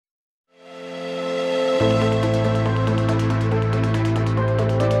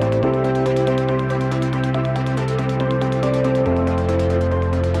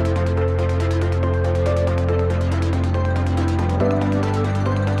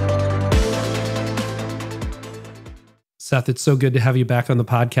Seth, it's so good to have you back on the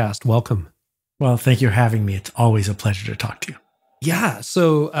podcast. Welcome. Well, thank you for having me. It's always a pleasure to talk to you. Yeah.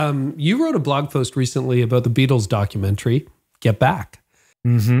 So you wrote a blog post recently about the Beatles documentary, Get Back.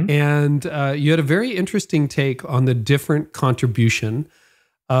 Mm-hmm. And you had a very interesting take on the different contribution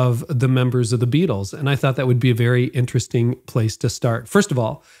of the members of the Beatles. And I thought that would be a very interesting place to start. First of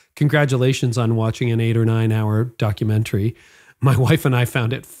all, congratulations on watching an 8 or 9 hour documentary. My wife and I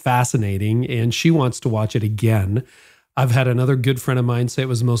found it fascinating, and she wants to watch it again. I've had another good friend of mine say it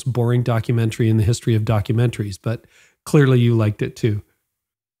was the most boring documentary in the history of documentaries, but clearly you liked it too.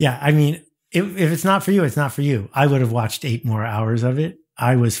 Yeah, I mean, if it's not for you, it's not for you. I would have watched 8 more hours of it.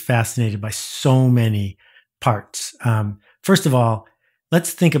 I was fascinated by so many parts. First of all,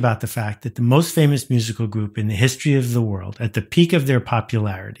 let's think about the fact that the most famous musical group in the history of the world, at the peak of their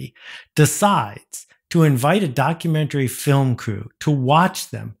popularity, decides to invite a documentary film crew to watch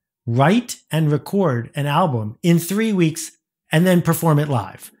them write and record an album in 3 weeks and then perform it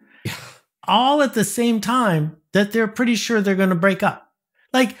live. All at the same time that they're pretty sure they're going to break up.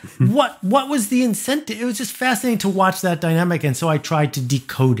 Like, what was the incentive? It was just fascinating to watch that dynamic. And so I tried to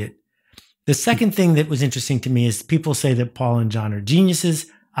decode it. The second thing that was interesting to me is people say that Paul and John are geniuses.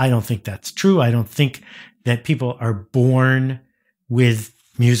 I don't think that's true. I don't think that people are born with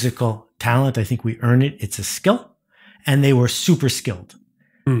musical talent. I think we earn it. It's a skill. And they were super skilled.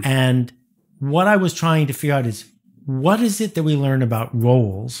 And what I was trying to figure out is, what is it that we learn about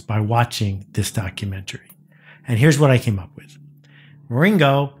roles by watching this documentary? And here's what I came up with.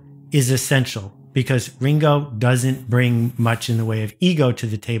 Ringo is essential because Ringo doesn't bring much in the way of ego to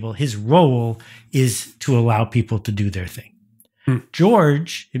the table. His role is to allow people to do their thing.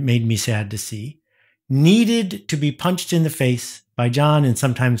 George, it made me sad to see, needed to be punched in the face by John and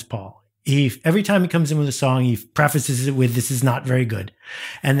sometimes Paul. Every time he comes in with a song, he prefaces it with, "This is not very good."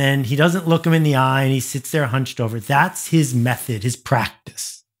 And then he doesn't look him in the eye and he sits there hunched over. That's his method, his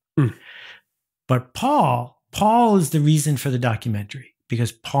practice. But Paul is the reason for the documentary,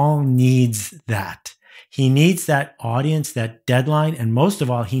 because Paul needs that. He needs that audience, that deadline. And most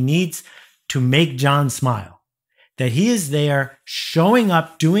of all, he needs to make John smile. That he is there showing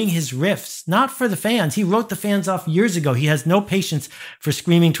up, doing his riffs, not for the fans. He wrote the fans off years ago. He has no patience for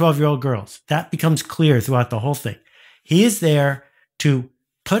screaming 12-year-old girls. That becomes clear throughout the whole thing. He is there to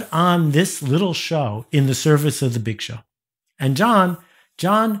put on this little show in the service of the big show. And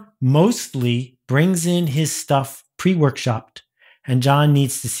John mostly brings in his stuff pre-workshopped, and John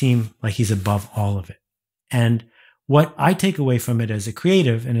needs to seem like he's above all of it. And what I take away from it as a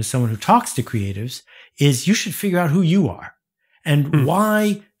creative and as someone who talks to creatives is you should figure out who you are and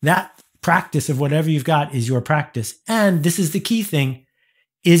why that practice of whatever you've got is your practice. And this is the key thing.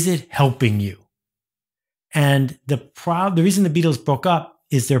 Is it helping you? And the reason the Beatles broke up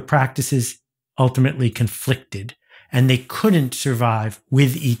is their practices ultimately conflicted and they couldn't survive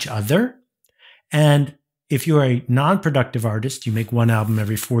with each other. And if you're a non-productive artist, you make one album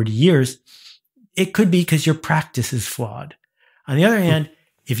every 40 years, it could be because your practice is flawed. On the other hand,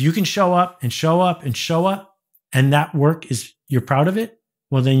 if you can show up and show up and show up, and that work is, you're proud of it,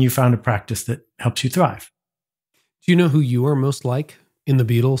 well, then you found a practice that helps you thrive. Do you know who you are most like in the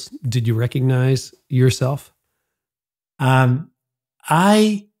Beatles? Did you recognize yourself?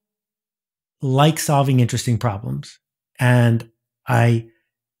 I like solving interesting problems, and I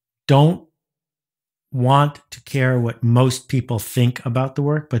don't want to care what most people think about the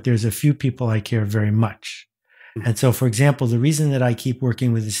work, but there's a few people I care very much. And so, for example, the reason that I keep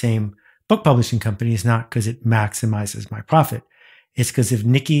working with the same book publishing company is not because it maximizes my profit. It's because if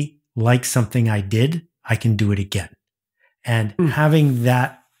Nikki likes something I did, I can do it again. And having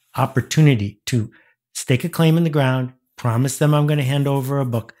that opportunity to stake a claim in the ground, promise them I'm going to hand over a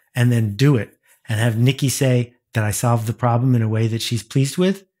book, and then do it, and have Nikki say that I solved the problem in a way that she's pleased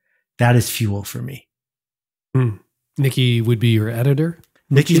with, that is fuel for me. Nikki would be your editor?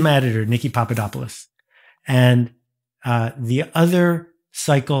 Nikki's my editor, Nikki Papadopoulos. And the other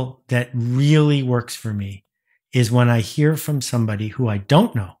cycle that really works for me is when I hear from somebody who I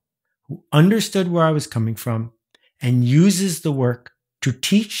don't know, who understood where I was coming from and uses the work to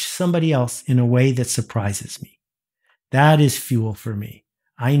teach somebody else in a way that surprises me. That is fuel for me.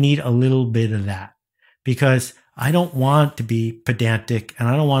 I need a little bit of that because I don't want to be pedantic and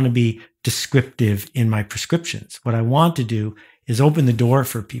I don't want to be descriptive in my prescriptions. What I want to do is open the door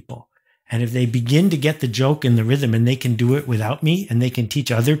for people. And if they begin to get the joke and the rhythm and they can do it without me and they can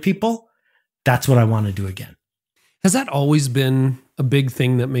teach other people, that's what I want to do again. Has that always been a big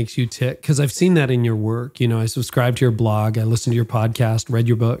thing that makes you tick? Because I've seen that in your work. You know, I subscribe to your blog, I listen to your podcast, read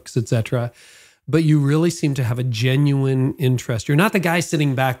your books, etc. But you really seem to have a genuine interest. You're not the guy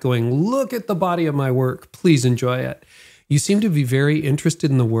sitting back going, look at the body of my work, please enjoy it. You seem to be very interested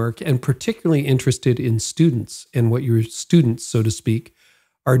in the work and particularly interested in students and what your students, so to speak,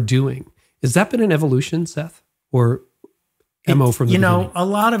 are doing. Has that been an evolution, Seth? Or MO from the beginning? A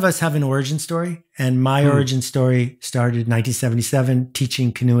lot of us have an origin story, and my origin story started in 1977,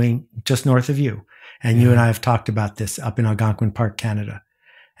 teaching canoeing just north of you. And you and I have talked about this up in Algonquin Park, Canada.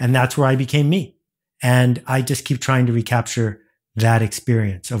 And that's where I became me. And I just keep trying to recapture that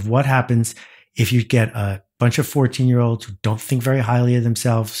experience of what happens if you get a bunch of 14-year-olds who don't think very highly of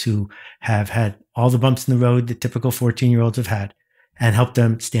themselves, who have had all the bumps in the road that typical 14-year-olds have had, and help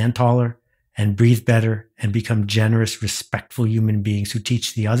them stand taller and breathe better and become generous, respectful human beings who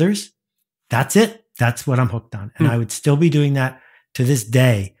teach the others. That's it. That's what I'm hooked on. And I would still be doing that to this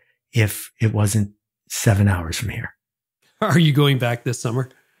day if it wasn't 7 hours from here. Are you going back this summer?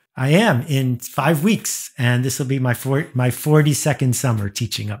 I am in 5 weeks, and this will be my 42nd summer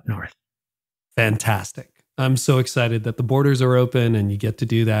teaching up north. Fantastic. I'm so excited that the borders are open and you get to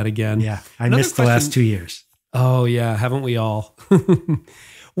do that again. Yeah, I missed the last 2 years. Oh, yeah. Haven't we all?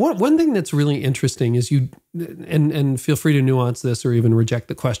 One thing that's really interesting is you, and feel free to nuance this or even reject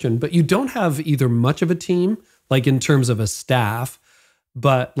the question, but you don't have either much of a team, like in terms of a staff,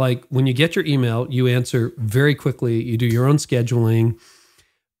 but like when you get your email, you answer very quickly, you do your own scheduling.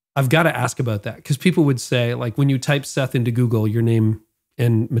 I've got to ask about that because people would say, like, when you type Seth into Google, your name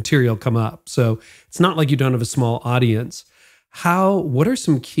and material come up. So it's not like you don't have a small audience. What are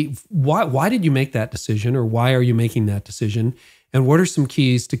some key, why did you make that decision, or why are you making that decision? And what are some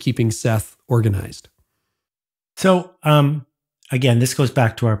keys to keeping Seth organized? So, again, this goes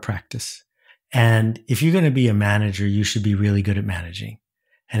back to our practice. And if you're going to be a manager, you should be really good at managing.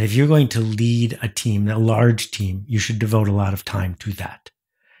 And if you're going to lead a team, a large team, you should devote a lot of time to that.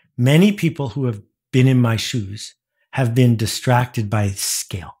 Many people who have been in my shoes have been distracted by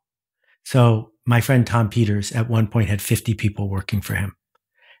scale. So my friend Tom Peters at one point had 50 people working for him.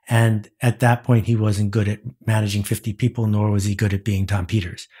 And at that point, he wasn't good at managing 50 people, nor was he good at being Tom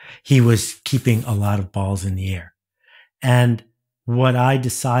Peters. He was keeping a lot of balls in the air. And what I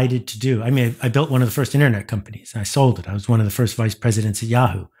decided to do, I built one of the first internet companies. I sold it. I was one of the first vice presidents at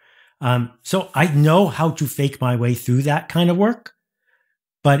Yahoo. So I know how to fake my way through that kind of work,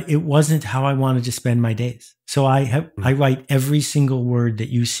 but it wasn't how I wanted to spend my days. So I write every single word that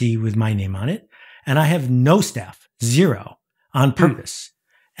you see with my name on it. And I have no staff, zero, on purpose.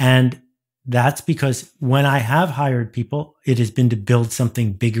 And that's because when I have hired people, it has been to build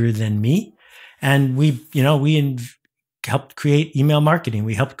something bigger than me. And we helped create email marketing.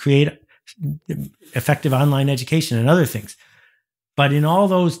 We helped create effective online education and other things. But in all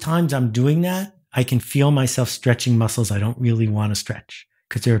those times I'm doing that, I can feel myself stretching muscles I don't really want to stretch,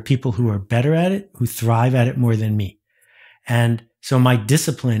 because there are people who are better at it, who thrive at it more than me. And so my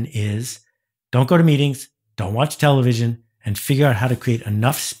discipline is don't go to meetings, don't watch television, and figure out how to create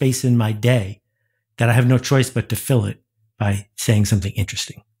enough space in my day that I have no choice but to fill it by saying something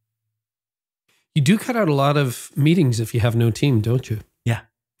interesting. You do cut out a lot of meetings if you have no team, don't you? Yeah.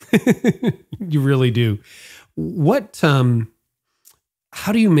 You really do. How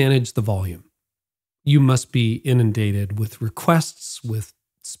do you manage the volume? You must be inundated with requests, with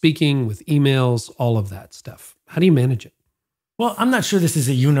speaking, with emails, all of that stuff. How do you manage it? Well, I'm not sure this is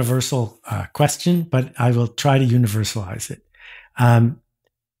a universal question, but I will try to universalize it.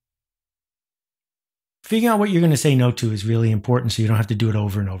 Figuring out what you're going to say no to is really important so you don't have to do it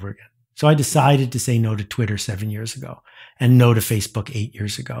over and over again. So I decided to say no to Twitter 7 years ago and no to Facebook 8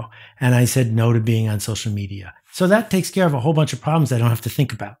 years ago. And I said no to being on social media. So that takes care of a whole bunch of problems I don't have to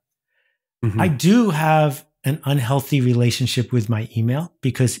think about. Mm-hmm. I do have an unhealthy relationship with my email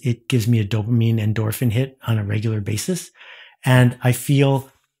because it gives me a dopamine endorphin hit on a regular basis. And I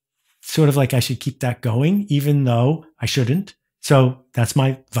feel sort of like I should keep that going, even though I shouldn't. So that's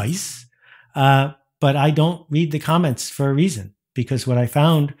my vice. But I don't read the comments for a reason, because what I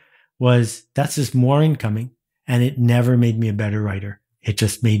found was that's just more incoming, and it never made me a better writer. It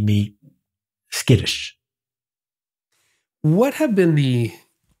just made me skittish. What have been the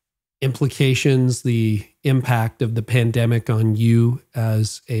implications, the impact of the pandemic on you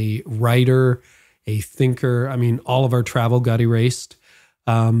as a writer, a thinker? I mean, all of our travel got erased.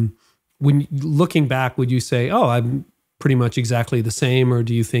 When looking back, would you say, oh, I'm pretty much exactly the same? Or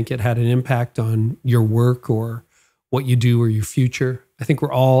do you think it had an impact on your work or what you do or your future? I think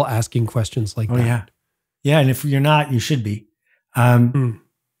we're all asking questions like that. Yeah. Yeah. And if you're not, you should be.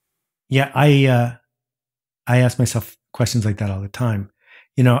 Yeah. I ask myself questions like that all the time.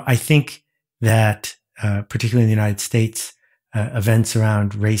 I think that, particularly in the United States, events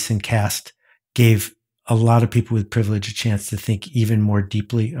around race and caste gave a lot of people with privilege a chance to think even more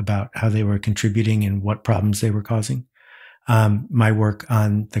deeply about how they were contributing and what problems they were causing. My work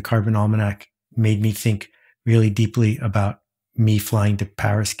on the Carbon Almanac made me think really deeply about me flying to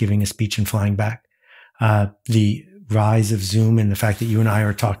Paris, giving a speech and flying back. The rise of Zoom and the fact that you and I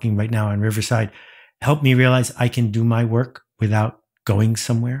are talking right now on Riverside helped me realize I can do my work without going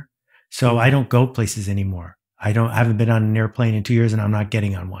somewhere. So I don't go places anymore. I haven't been on an airplane in 2 years and I'm not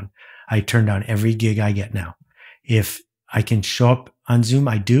getting on one. I turn down every gig I get now. If I can show up on Zoom,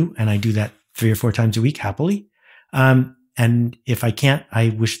 I do. And I do that 3 or 4 times a week happily. And if I can't, I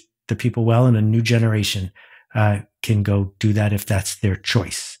wish the people well, and a new generation can go do that if that's their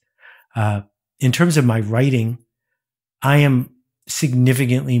choice. In terms of my writing, I am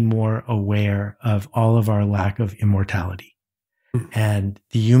significantly more aware of all of our lack of immortality. And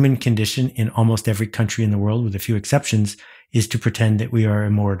the human condition in almost every country in the world, with a few exceptions, is to pretend that we are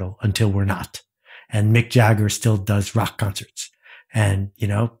immortal until we're not. And Mick Jagger still does rock concerts. And,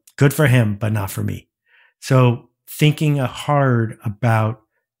 good for him, but not for me. So thinking hard about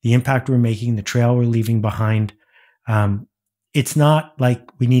the impact we're making, the trail we're leaving behind, it's not like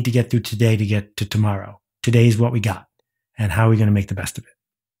we need to get through today to get to tomorrow. Today is what we got. And how are we going to make the best of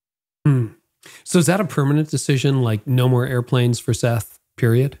it? So is that a permanent decision, like no more airplanes for Seth,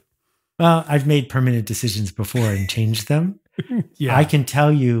 period? Well, I've made permanent decisions before and changed them. Yeah. I can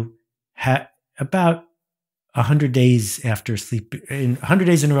tell you about 100 days after sleep, 100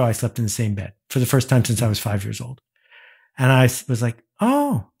 days in a row, I slept in the same bed for the first time since I was 5 years old. And I was like,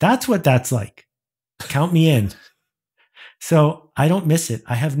 oh, that's what that's like. Count me in. So I don't miss it.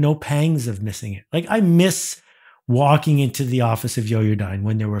 I have no pangs of missing it. Like, I miss walking into the office of Yo-Yo-Dine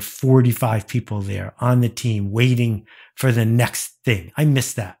when there were 45 people there on the team waiting for the next thing. I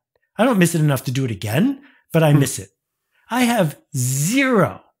miss that. I don't miss it enough to do it again, but I miss it. I have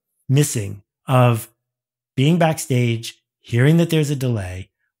zero missing of being backstage, hearing that there's a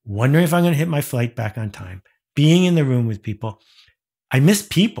delay, wondering if I'm going to hit my flight back on time, being in the room with people. I miss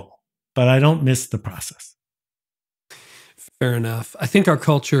people, but I don't miss the process. Fair enough. I think our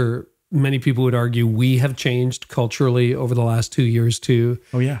culture, many people would argue we have changed culturally over the last 2 years too.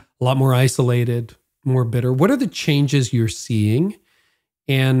 Oh, yeah. A lot more isolated, more bitter. What are the changes you're seeing?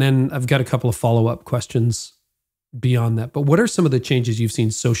 And then I've got a couple of follow-up questions beyond that. But what are some of the changes you've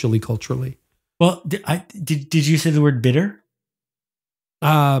seen socially, culturally? Well, did you say the word bitter?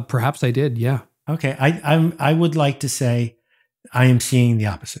 Perhaps I did, yeah. Okay. I would like to say I am seeing the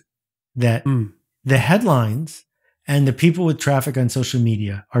opposite. That the headlines and the people with traffic on social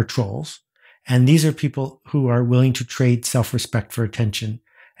media are trolls. And these are people who are willing to trade self-respect for attention,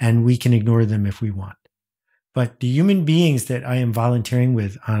 and we can ignore them if we want. But the human beings that I am volunteering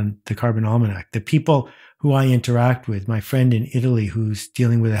with on the Carbon Almanac, the people who I interact with, my friend in Italy who's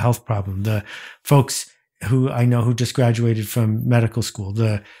dealing with a health problem, the folks who I know who just graduated from medical school,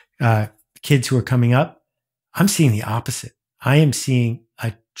 the kids who are coming up, I'm seeing the opposite. I am seeing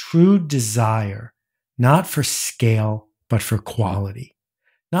a true desire, not for scale, but for quality.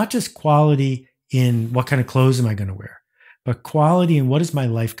 Not just quality in what kind of clothes am I going to wear, but quality in what is my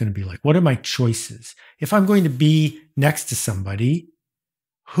life going to be like? What are my choices? If I'm going to be next to somebody,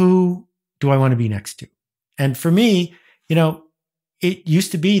 who do I want to be next to? And for me, it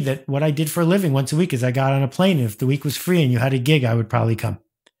used to be that what I did for a living once a week is I got on a plane, and if the week was free and you had a gig, I would probably come.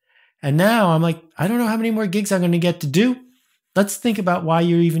 And now I'm like, I don't know how many more gigs I'm going to get to do. Let's think about why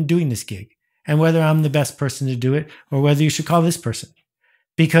you're even doing this gig and whether I'm the best person to do it or whether you should call this person.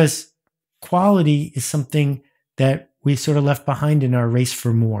 Because quality is something that we sort of left behind in our race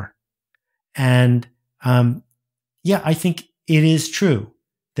for more. And I think it is true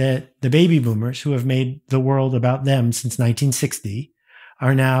that the baby boomers who have made the world about them since 1960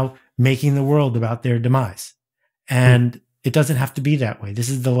 are now making the world about their demise. And it doesn't have to be that way. This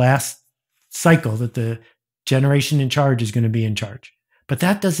is the last cycle that the generation in charge is going to be in charge. But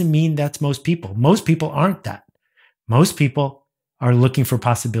that doesn't mean that's most people. Most people aren't that. Most people are looking for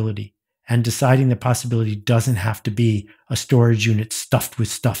possibility and deciding that possibility doesn't have to be a storage unit stuffed with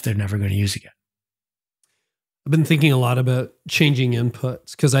stuff they're never going to use again. I've been thinking a lot about changing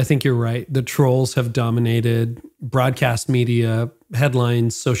inputs because I think you're right. The trolls have dominated broadcast media,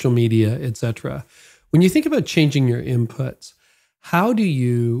 headlines, social media, etc. When you think about changing your inputs, how do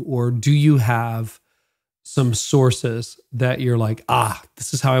you have some sources that you're like,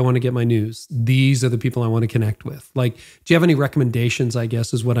 this is how I want to get my news. These are the people I want to connect with. Like, do you have any recommendations, I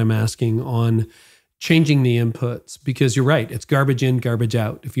guess, is what I'm asking, on changing the inputs? Because you're right. It's garbage in, garbage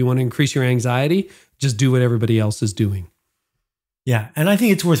out. If you want to increase your anxiety, just do what everybody else is doing. Yeah. And I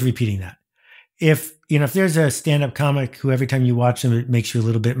think it's worth repeating that. If there's a stand-up comic who every time you watch them, it makes you a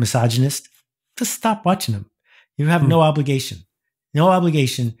little bit misogynist, just stop watching them. You have no obligation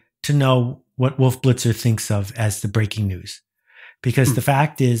to know what Wolf Blitzer thinks of as the breaking news. Because the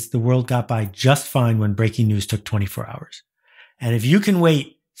fact is, the world got by just fine when breaking news took 24 hours. And if you can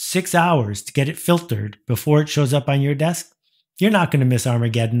wait 6 hours to get it filtered before it shows up on your desk, you're not going to miss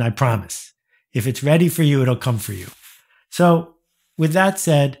Armageddon, I promise. If it's ready for you, it'll come for you. So with that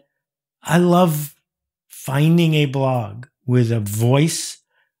said, I love finding a blog with a voice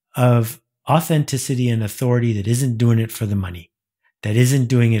of authenticity and authority that isn't doing it for the money, that isn't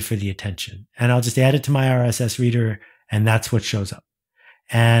doing it for the attention. And I'll just add it to my RSS reader, and that's what shows up.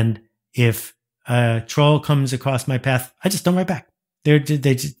 And if a troll comes across my path, I just don't write back. They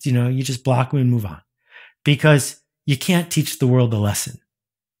just, you just block them and move on, because you can't teach the world a lesson.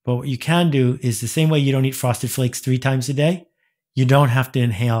 But what you can do is the same way you don't eat Frosted Flakes 3 times a day, you don't have to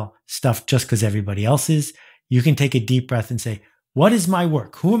inhale stuff just because everybody else is. You can take a deep breath and say, what is my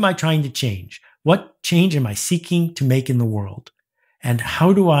work? Who am I trying to change? What change am I seeking to make in the world? And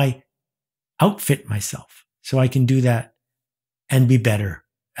how do I outfit myself so I can do that and be better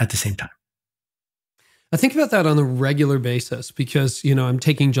at the same time? I think about that on a regular basis because, I'm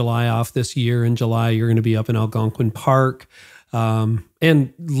taking July off this year. In July, you're going to be up in Algonquin Park.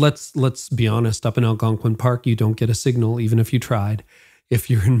 And let's be honest, up in Algonquin Park, you don't get a signal, even if you tried, if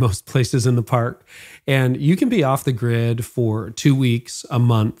you're in most places in the park. And you can be off the grid for 2 weeks, a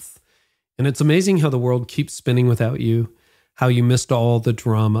month. And it's amazing how the world keeps spinning without you, how you missed all the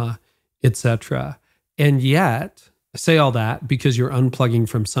drama, etc. And yet, I say all that because you're unplugging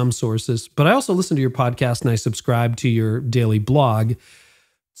from some sources, but I also listen to your podcast and I subscribe to your daily blog.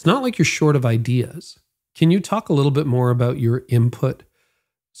 It's not like you're short of ideas. Can you talk a little bit more about your input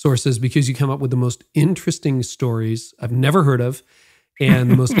sources? Because you come up with the most interesting stories I've never heard of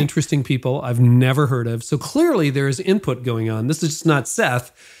and the most interesting people I've never heard of. So clearly there is input going on. This is just not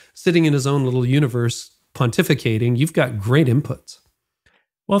Seth sitting in his own little universe pontificating. You've got great inputs.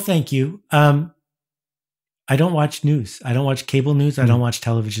 Well, thank you. I don't watch news. I don't watch cable news. I don't watch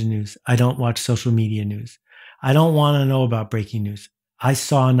television news. I don't watch social media news. I don't want to know about breaking news. I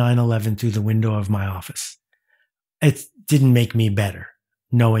saw 9/11 through the window of my office. It didn't make me better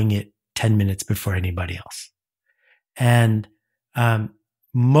knowing it 10 minutes before anybody else. And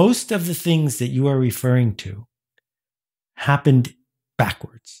most of the things that you are referring to happened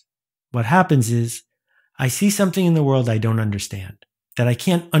backwards. What happens is I see something in the world I don't understand, that I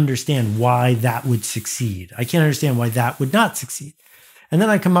can't understand why that would succeed. I can't understand why that would not succeed. And then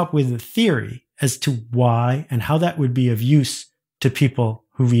I come up with a theory as to why and how that would be of use to people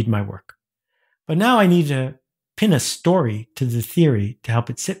who read my work. But now I need to pin a story to the theory to help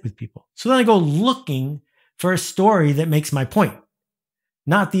it sit with people. So then I go looking for a story that makes my point,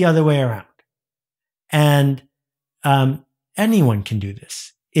 not the other way around. And anyone can do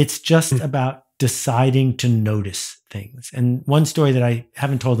this. It's just about deciding to notice things. And one story that I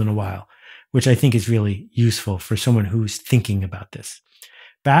haven't told in a while, which I think is really useful for someone who's thinking about this.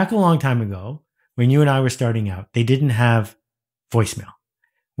 Back a long time ago, when you and I were starting out, they didn't have voicemail.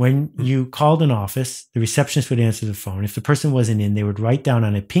 When you called an office, the receptionist would answer the phone. If the person wasn't in, they would write down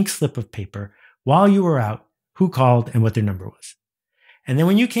on a pink slip of paper while you were out who called and what their number was. And then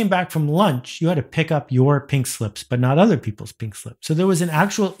when you came back from lunch, you had to pick up your pink slips, but not other people's pink slips. So there was an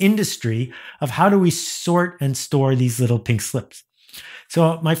actual industry of how do we sort and store these little pink slips.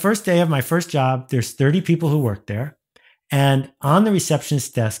 So my first day of my first job, there's 30 people who work there. And on the receptionist's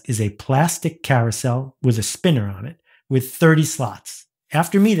desk is a plastic carousel with a spinner on it with 30 slots.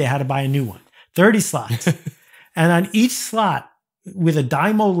 After me, they had to buy a new one, 30 slots. And on each slot with a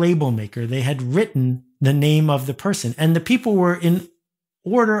Dymo label maker, they had written the name of the person. And the people were in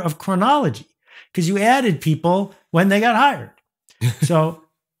order of chronology because you added people when they got hired. So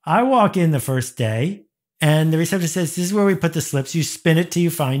I walk in the first day and the receptionist says, this is where we put the slips. You spin it till you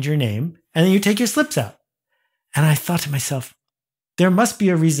find your name and then you take your slips out. And I thought to myself, there must be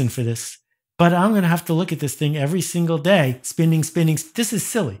a reason for this, but I'm going to have to look at this thing every single day, spinning. This is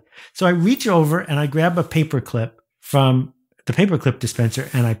silly. So I reach over and I grab a paper clip from the paperclip dispenser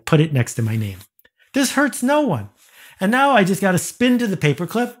and I put it next to my name. This hurts no one. And now I just got to spin to the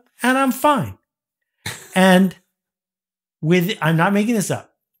paperclip and I'm fine. And I'm not making this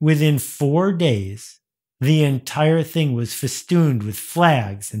up, within 4 days, the entire thing was festooned with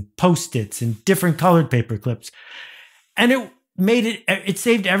flags and Post-its and different colored paper clips. And it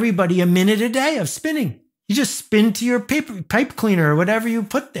saved everybody a minute a day of spinning. You just spin to your pipe cleaner or whatever you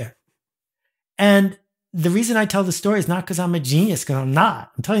put there. And the reason I tell the story is not because I'm a genius, because I'm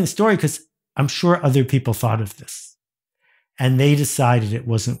not. I'm telling the story because I'm sure other people thought of this. And they decided it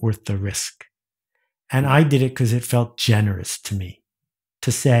wasn't worth the risk. And I did it because it felt generous to me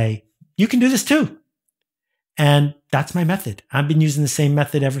to say, you can do this too. And that's my method. I've been using the same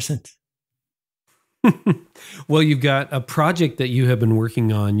method ever since. Well, you've got a project that you have been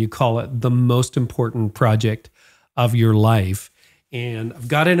working on. You call it the most important project of your life. And I've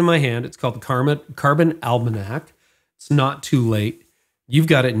got it in my hand. It's called the Carbon Almanac. It's not too late. You've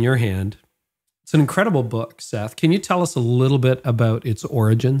got it in your hand. It's an incredible book, Seth. Can you tell us a little bit about its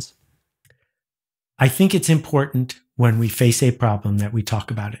origins? I think it's important when we face a problem that we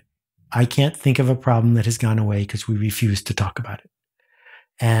talk about it. I can't think of a problem that has gone away because we refuse to talk about it.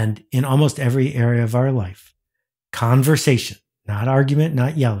 And in almost every area of our life, conversation, not argument,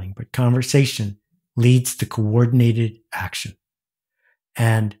 not yelling, but conversation leads to coordinated action.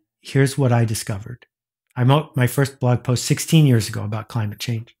 And here's what I discovered. I wrote my first blog post 16 years ago about climate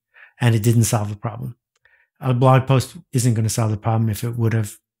change, and it didn't solve the problem. A blog post isn't going to solve the problem. If it would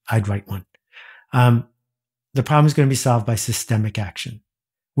have, I'd write one. The problem is going to be solved by systemic action.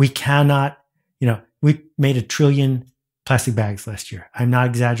 We cannot, we made 1 trillion plastic bags last year. I'm not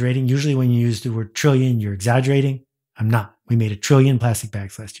exaggerating. Usually when you use the word trillion, you're exaggerating. I'm not. We made 1 trillion plastic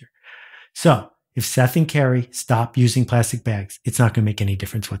bags last year. So if Seth and Carey stop using plastic bags, it's not going to make any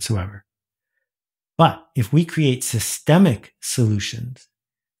difference whatsoever. But if we create systemic solutions,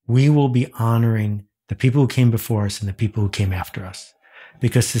 we will be honoring the people who came before us and the people who came after us,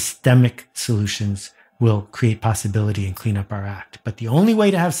 because systemic solutions will create possibility and clean up our act. But the only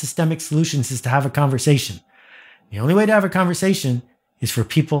way to have systemic solutions is to have a conversation. The only way to have a conversation is for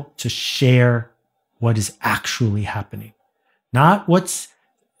people to share what is actually happening. Not what's,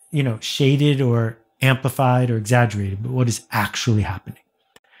 shaded or amplified or exaggerated, but what is actually happening.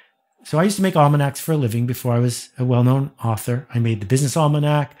 So I used to make almanacs for a living before I was a well-known author. I made the business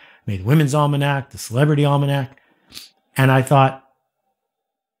almanac, made the women's almanac, the celebrity almanac. And I thought,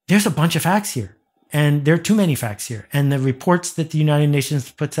 there's a bunch of facts here. And there are too many facts here. And the reports that the United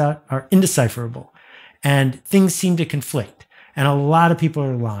Nations puts out are indecipherable. And things seem to conflict. And a lot of people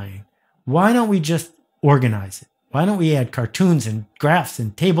are lying. Why don't we just organize it? Why don't we add cartoons and graphs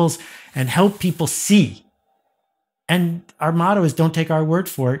and tables and help people see? And our motto is, don't take our word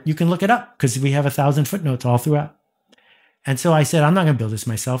for it. You can look it up, because we have 1,000 footnotes all throughout. And so I said, I'm not going to build this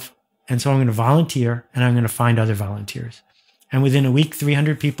myself. And so I'm going to volunteer, and I'm going to find other volunteers. And within a week,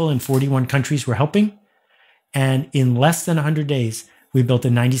 300 people in 41 countries were helping. And in less than 100 days, we built a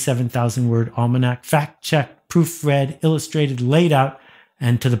 97,000 word almanac, fact-checked, proofread, illustrated, laid out,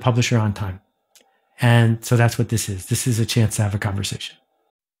 and to the publisher on time. And so that's what this is. This is a chance to have a conversation.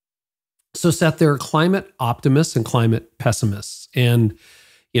 So, Seth, there are climate optimists and climate pessimists. And,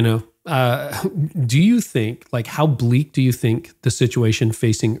 do you think, how bleak do you think the situation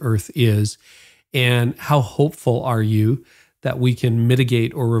facing Earth is? And how hopeful are you that we can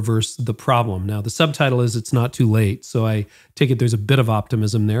mitigate or reverse the problem? Now, the subtitle is It's Not Too Late. So I take it there's a bit of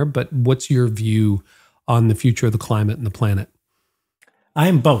optimism there. But what's your view on the future of the climate and the planet? I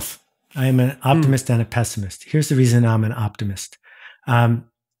am both. I am an optimist and a pessimist. Here's the reason I'm an optimist.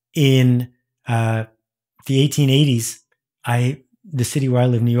 In the 1880s, the city where I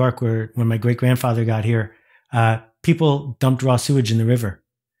live, New York, when my great-grandfather got here, people dumped raw sewage in the river.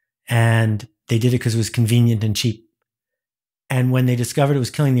 And they did it because it was convenient and cheap. And when they discovered it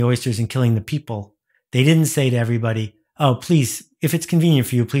was killing the oysters and killing the people, they didn't say to everybody, oh, please, if it's convenient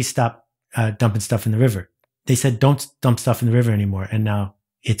for you, please stop dumping stuff in the river. They said, don't dump stuff in the river anymore. And now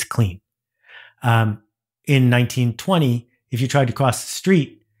it's clean. In 1920, if you tried to cross the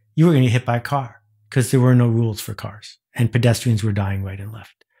street, you were going to get hit by a car because there were no rules for cars, and pedestrians were dying right and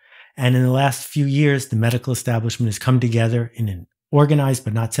left. And in the last few years, the medical establishment has come together in an organized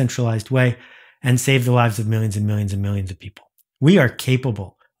but not centralized way and saved the lives of millions and millions and millions of people. We are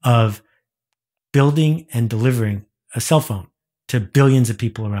capable of building and delivering a cell phone to billions of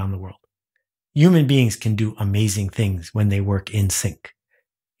people around the world. Human beings can do amazing things when they work in sync,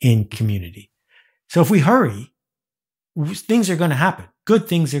 in community. So if we hurry, things are going to happen. Good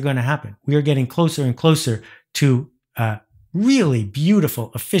things are going to happen. We are getting closer and closer to really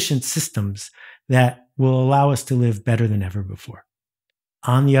beautiful, efficient systems that will allow us to live better than ever before.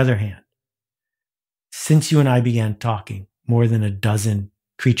 On the other hand, since you and I began talking, more than 12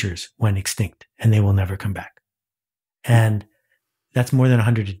 creatures went extinct, and they will never come back. And that's more than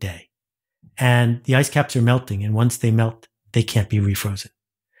 100 a day. And the ice caps are melting, and once they melt, they can't be refrozen.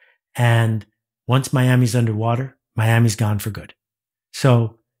 And once Miami's underwater, Miami's gone for good.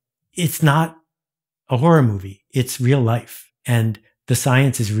 So it's not a horror movie. It's real life. And the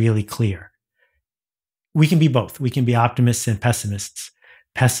science is really clear. We can be both. We can be optimists and pessimists.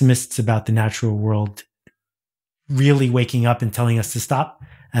 Pessimists about the natural world really waking up and telling us to stop,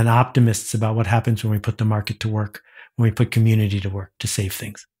 and optimists about what happens when we put the market to work, when we put community to work to save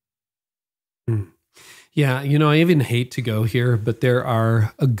things. Yeah, I even hate to go here, but there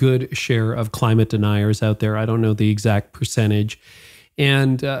are a good share of climate deniers out there. I don't know the exact percentage.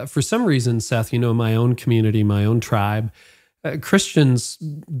 And for some reason, Seth, my own community, my own tribe, Christians,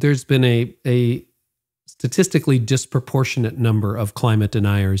 there's been a statistically disproportionate number of climate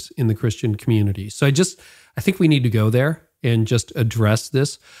deniers in the Christian community. So I think we need to go there and just address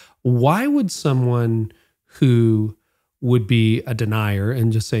this. Why would someone who would be a denier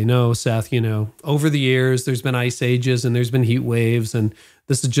and just say, no, Seth, over the years, there's been ice ages and there's been heat waves and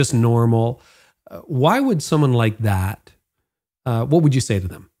this is just normal. Why would someone like that, what would you say to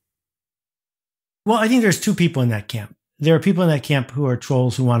them? Well, I think there's two people in that camp. There are people in that camp who are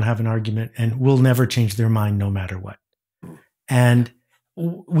trolls who want to have an argument and will never change their mind no matter what. And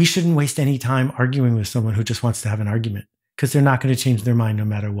we shouldn't waste any time arguing with someone who just wants to have an argument because they're not going to change their mind no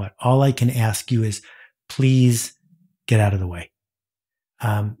matter what. All I can ask you is, please get out of the way.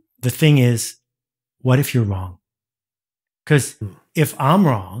 The thing is, what if you're wrong? Because if I'm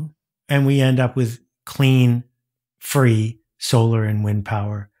wrong and we end up with clean, free solar and wind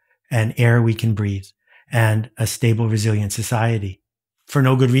power and air we can breathe and a stable, resilient society for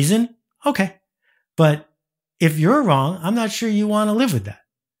no good reason, okay. But if you're wrong, I'm not sure you want to live with that.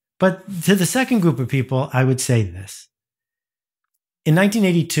 But to the second group of people, I would say this. In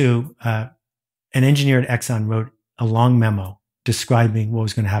 1982, an engineer at Exxon wrote a long memo describing what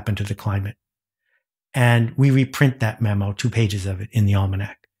was going to happen to the climate. And we reprint that memo, 2 pages of it in the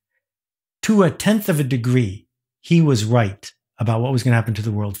almanac. To a 1/10 of a degree, he was right about what was going to happen to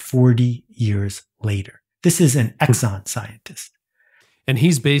the world 40 years later. This is an Exxon scientist. And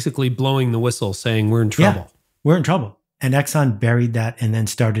he's basically blowing the whistle saying we're in trouble. Yeah, we're in trouble. And Exxon buried that and then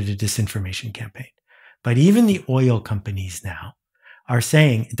started a disinformation campaign. But even the oil companies now are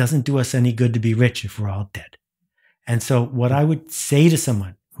saying it doesn't do us any good to be rich if we're all dead. And so what I would say to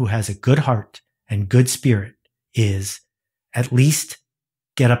someone who has a good heart and good spirit is at least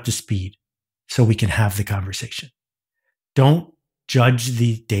get up to speed so we can have the conversation. Don't judge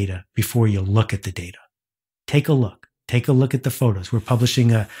the data before you look at the data. Take a look. Take a look at the photos. We're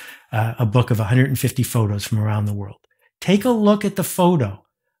publishing a book of 150 photos from around the world. Take a look at the photo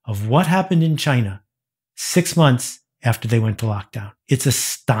of what happened in China 6 months after they went to lockdown. It's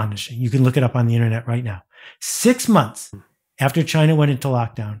astonishing. You can look it up on the internet right now. 6 months after China went into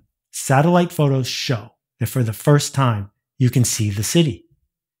lockdown, satellite photos show that for the first time, you can see the city,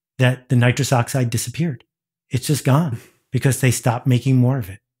 that the nitrous oxide disappeared. It's just gone because they stopped making more of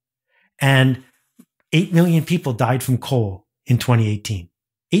it. And 8 million people died from coal in 2018.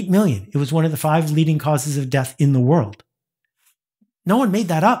 8 million. It was one of the 5 leading causes of death in the world. No one made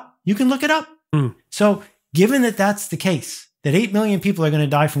that up. You can look it up. So given that that's the case, that 8 million people are going to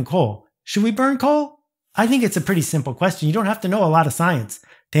die from coal, should we burn coal? I think it's a pretty simple question. You don't have to know a lot of science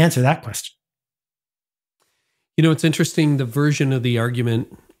to answer that question. It's interesting. The version of the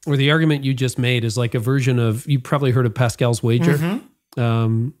argument or the argument you just made is like a version of, you probably heard of Pascal's wager.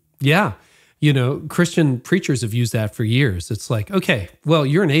 Yeah. Christian preachers have used that for years. It's like, okay, well,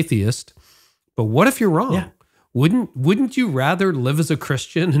 you're an atheist, but what if you're wrong? Yeah. Wouldn't you rather live as a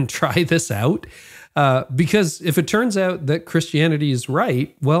Christian and try this out? Because if it turns out that Christianity is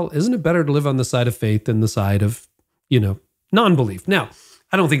right, well, isn't it better to live on the side of faith than the side of, non-belief? Now,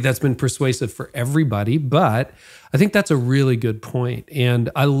 I don't think that's been persuasive for everybody, but I think that's a really good point. And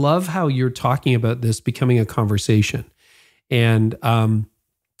I love how you're talking about this becoming a conversation and,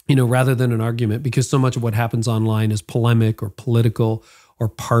 rather than an argument, because so much of what happens online is polemic or political or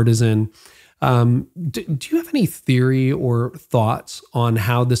partisan. Do you have any theory or thoughts on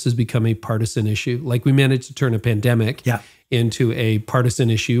how this has become a partisan issue? Like we managed to turn a pandemic into a partisan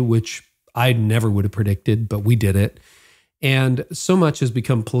issue, which I never would have predicted, but we did it. And so much has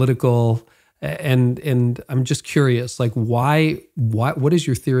become political. And I'm just curious, like what is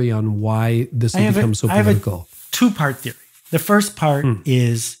your theory on why this has become so political? I have a 2-part theory. The first part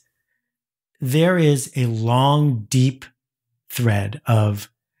is there is a long, deep thread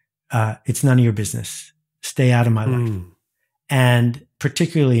of it's none of your business. Stay out of my life. And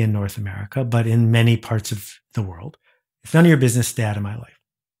particularly in North America, but in many parts of the world, it's none of your business. Stay out of my life.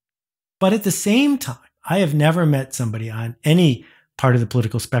 But at the same time, I have never met somebody on any part of the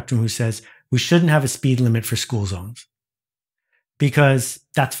political spectrum who says we shouldn't have a speed limit for school zones, because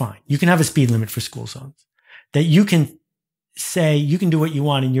that's fine. You can have a speed limit for school zones, that you can say you can do what you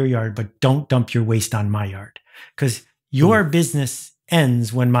want in your yard, but don't dump your waste on my yard, because your business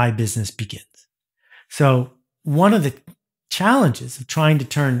ends when my business begins. So one of the challenges of trying to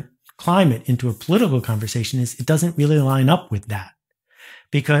turn climate into a political conversation is it doesn't really line up with that,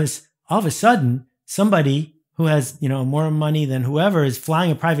 because all of a sudden somebody who has, more money than whoever is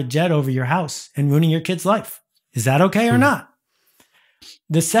flying a private jet over your house and ruining your kid's life. Is that okay or not?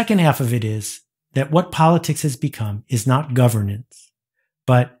 The second half of it is that what politics has become is not governance,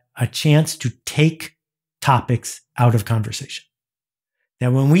 but a chance to take topics out of conversation.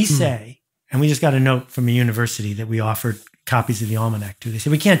 Now, when we say, and we just got a note from a university that we offered copies of the almanac to, they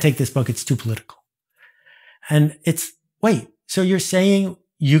said, we can't take this book, it's too political. And it's, wait, so you're saying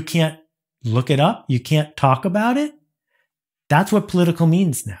you can't look it up? You can't talk about it? That's what political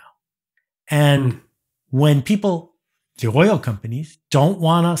means now. And when people, the oil companies, don't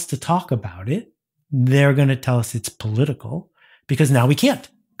want us to talk about it, they're going to tell us it's political because now we can't,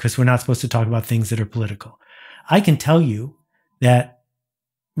 because we're not supposed to talk about things that are political. I can tell you that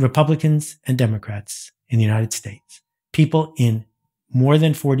Republicans and Democrats in the United States, people in more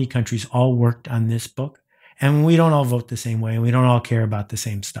than 40 countries all worked on this book. And we don't all vote the same way and we don't all care about the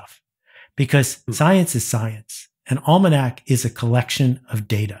same stuff because science is science. An almanac is a collection of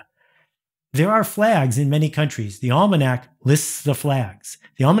data. There are flags in many countries. The almanac lists the flags.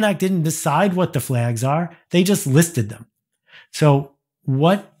 The almanac didn't decide what the flags are. They just listed them. So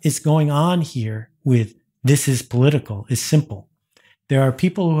what is going on here with this is political is simple. There are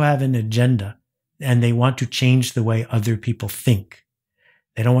people who have an agenda and they want to change the way other people think.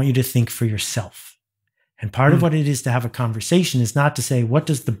 They don't want you to think for yourself. And part of what it is to have a conversation is not to say, what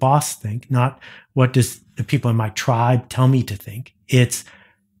does the boss think? Not what does the people in my tribe tell me to think? It's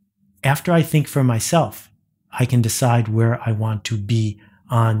after I think for myself, I can decide where I want to be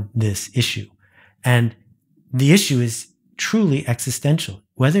on this issue. And the issue is truly existential.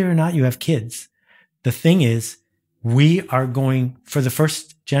 Whether or not you have kids, the thing is, we are going, for the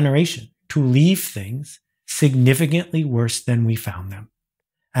first generation, to leave things significantly worse than we found them.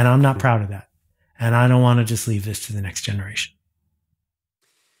 And I'm not proud of that. And I don't want to just leave this to the next generation.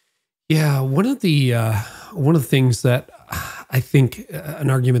 Yeah, one of the things that I think an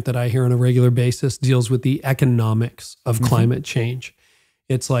argument that I hear on a regular basis deals with the economics of climate change.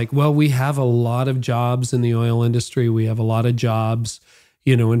 It's like, well, we have a lot of jobs in the oil industry. We have a lot of jobs,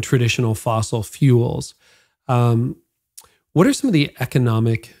 in traditional fossil fuels. What are some of the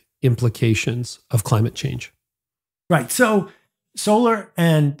economic implications of climate change? Right. So solar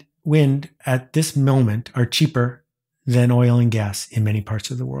and wind at this moment are cheaper than oil and gas in many parts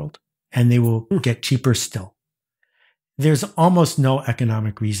of the world, and they will get cheaper still. There's almost no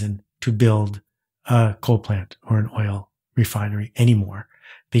economic reason to build a coal plant or an oil refinery anymore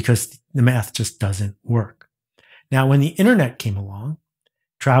because the math just doesn't work. Now, when the internet came along,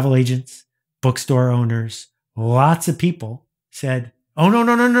 travel agents, bookstore owners, lots of people said, oh,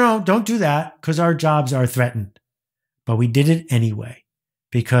 no, don't do that because our jobs are threatened. But we did it anyway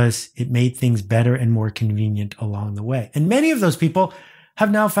because it made things better and more convenient along the way. And many of those people have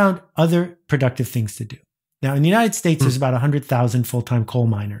now found other productive things to do. Now, in the United States, there's about 100,000 full-time coal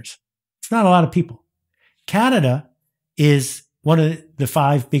miners. It's not a lot of people. Canada is one of the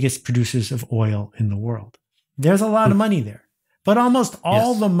 5 biggest producers of oil in the world. There's a lot of money there. But almost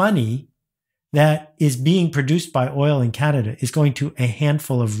all the money that is being produced by oil in Canada is going to a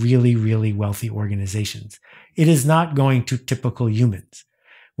handful of really, really wealthy organizations. It is not going to typical humans.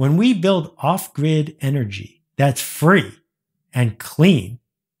 When we build off-grid energy that's free and clean,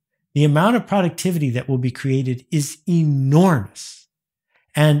 the amount of productivity that will be created is enormous.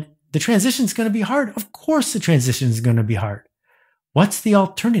 And the transition is going to be hard. Of course, the transition is going to be hard. What's the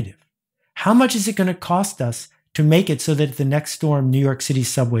alternative? How much is it going to cost us to make it so that at the next storm, New York City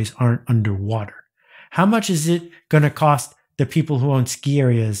subways aren't underwater? How much is it going to cost the people who own ski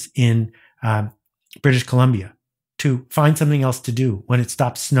areas in British Columbia to find something else to do when it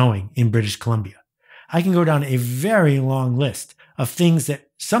stops snowing in British Columbia? I can go down a very long list of things that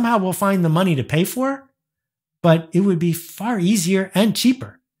somehow we'll find the money to pay for, but it would be far easier and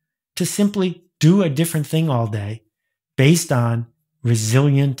cheaper to simply do a different thing all day based on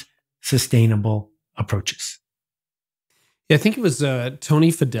resilient, sustainable approaches. Yeah, I think it was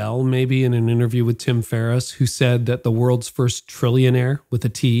Tony Fadell, maybe in an interview with Tim Ferriss, who said that the world's first trillionaire with a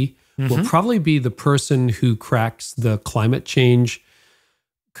T will probably be the person who cracks the climate change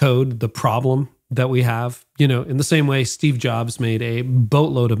code, the problem that we have. In the same way Steve Jobs made a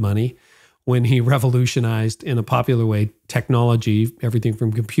boatload of money when he revolutionized in a popular way technology, everything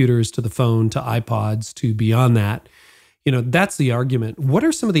from computers to the phone to iPods to beyond that. That's the argument. What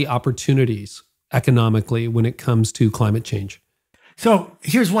are some of the opportunities economically when it comes to climate change? So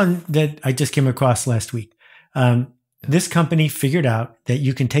here's one that I just came across last week. This company figured out that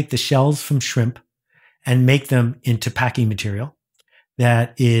you can take the shells from shrimp and make them into packing material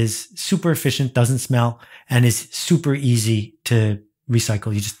that is super efficient, doesn't smell, and is super easy to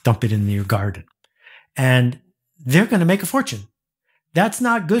recycle. You just dump it in your garden. And they're going to make a fortune. That's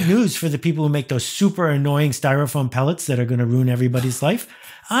not good news for the people who make those super annoying styrofoam pellets that are going to ruin everybody's life.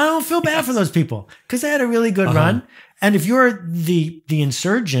 I don't feel bad for those people because they had a really good run. And if you're the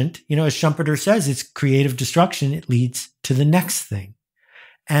insurgent, as Schumpeter says, it's creative destruction. It leads to the next thing.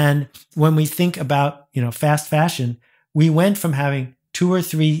 And when we think about, fast fashion, we went from having 2 or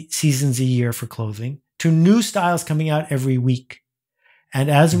 3 seasons a year for clothing to new styles coming out every week. And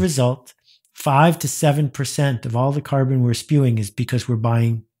as a result, 5 to 7% of all the carbon we're spewing is because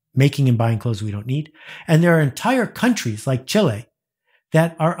we're making and buying clothes we don't need. And there are entire countries like Chile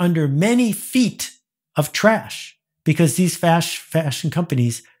that are under many feet of trash because these fast fashion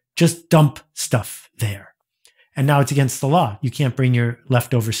companies just dump stuff there. And now it's against the law. You can't bring your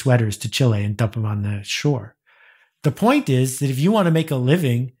leftover sweaters to Chile and dump them on the shore. The point is that if you want to make a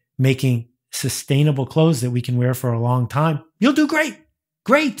living making sustainable clothes that we can wear for a long time, you'll do great.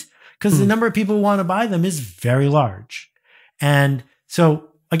 Great. Because the number of people who want to buy them is very large. And so,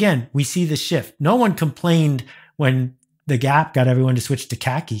 again, we see the shift. No one complained when the Gap got everyone to switch to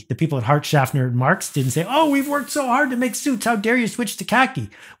khaki. The people at Hart, Schaffner, and Marx didn't say, oh, we've worked so hard to make suits. How dare you switch to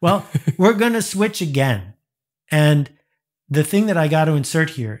khaki? Well, we're going to switch again. And the thing that I got to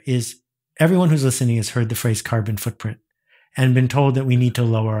insert here is everyone who's listening has heard the phrase carbon footprint and been told that we need to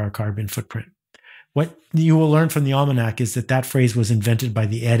lower our carbon footprint. What you will learn from the almanac is that phrase was invented by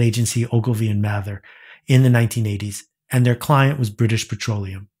the ad agency Ogilvy and Mather in the 1980s, and their client was British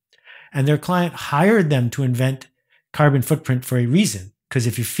Petroleum. And their client hired them to invent carbon footprint for a reason, because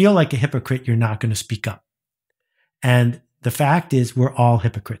if you feel like a hypocrite, you're not going to speak up. And the fact is we're all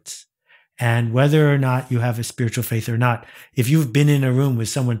hypocrites. And whether or not you have a spiritual faith or not, if you've been in a room with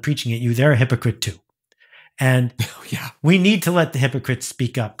someone preaching at you, they're a hypocrite too. And we need to let the hypocrites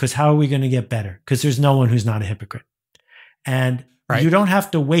speak up, because how are we going to get better? Because there's no one who's not a hypocrite. And you don't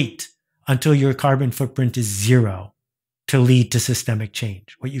have to wait until your carbon footprint is 0 to lead to systemic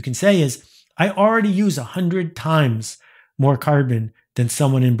change. What you can say is, I already use 100 times more carbon than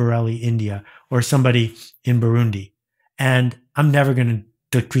someone in Borelli, India, or somebody in Burundi. And I'm never going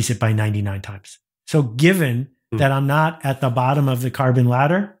to decrease it by 99 times. So given that I'm not at the bottom of the carbon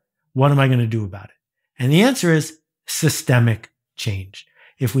ladder, what am I going to do about it? And the answer is systemic change.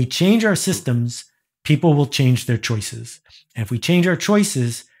 If we change our systems, people will change their choices. And if we change our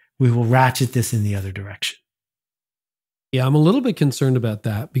choices, we will ratchet this in the other direction. Yeah, I'm a little bit concerned about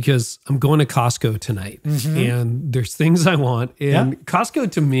that because I'm going to Costco tonight and there's things I want. And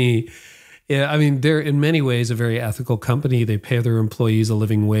Costco to me, they're in many ways a very ethical company. They pay their employees a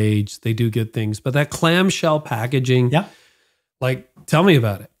living wage. They do good things. But that clamshell packaging, tell me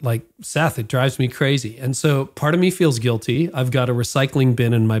about it. Like, Seth, it drives me crazy. And so part of me feels guilty. I've got a recycling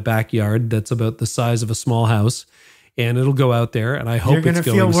bin in my backyard that's about the size of a small house, and it'll go out there, and I hope it's going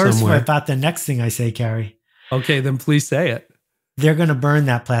somewhere. You're going to feel worse about the next thing I say, Carey. Okay, then please say it. They're going to burn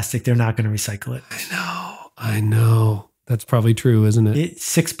that plastic. They're not going to recycle it. I know. That's probably true, isn't it?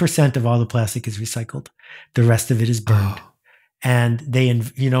 6% of all the plastic is recycled. The rest of it is burned. And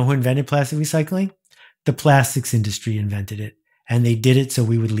you know who invented plastic recycling? The plastics industry invented it. And they did it so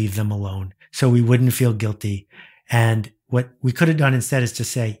we would leave them alone, so we wouldn't feel guilty. And what we could have done instead is to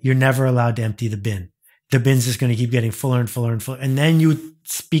say, you're never allowed to empty the bin. The bin's just going to keep getting fuller and fuller and fuller. And then you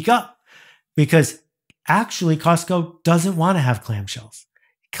speak up, because actually Costco doesn't want to have clamshells.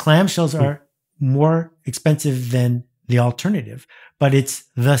 Clamshells are more expensive than the alternative, but it's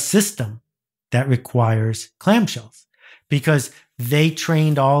the system that requires clamshells, because they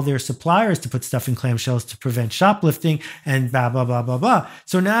trained all their suppliers to put stuff in clamshells to prevent shoplifting and blah, blah, blah, blah, blah.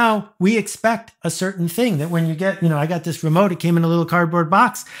 So now we expect a certain thing that when you get, I got this remote, it came in a little cardboard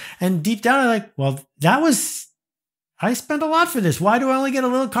box, and deep down I'm like, well, I spent a lot for this. Why do I only get a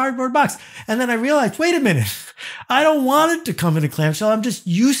little cardboard box? And then I realized, wait a minute, I don't want it to come in a clamshell. I'm just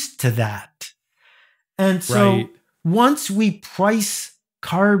used to that. And so once we price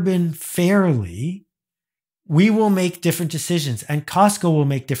carbon fairly, we will make different decisions, and Costco will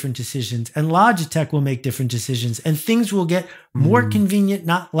make different decisions, and Logitech will make different decisions, and things will get more convenient,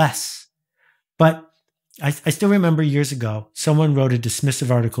 not less. But I still remember years ago, someone wrote a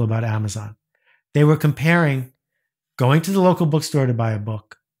dismissive article about Amazon. They were comparing going to the local bookstore to buy a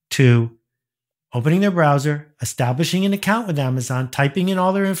book to opening their browser, establishing an account with Amazon, typing in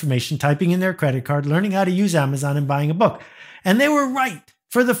all their information, typing in their credit card, learning how to use Amazon, and buying a book. And they were right.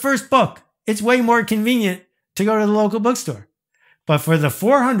 For the first book, it's way more convenient to go to the local bookstore. But for the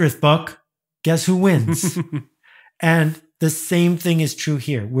 400th book, guess who wins? And the same thing is true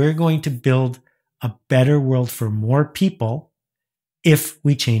here. We're going to build a better world for more people if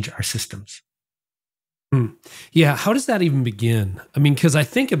we change our systems. Yeah. How does that even begin? Because I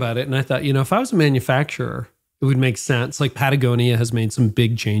think about it and I thought, if I was a manufacturer it would make sense. Like Patagonia has made some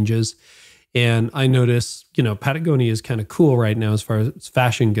big changes. And I notice, Patagonia is kind of cool right now as far as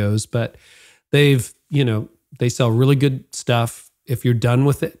fashion goes, but they've, they sell really good stuff. If you're done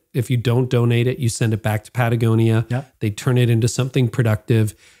with it, if you don't donate it, you send it back to Patagonia. Yep. They turn it into something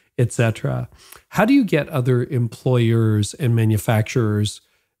productive, etc. How do you get other employers and manufacturers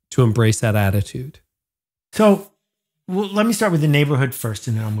to embrace that attitude? So let me start with the neighborhood first,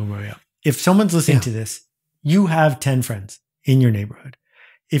 and then I'll move my way up. If someone's listening to this, you have 10 friends in your neighborhood.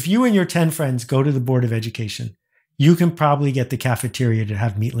 If you and your 10 friends go to the Board of Education, you can probably get the cafeteria to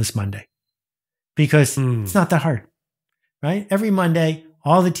have Meatless Monday because it's not that hard, right? Every Monday,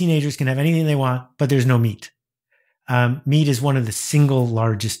 all the teenagers can have anything they want, but there's no meat. Meat is one of the single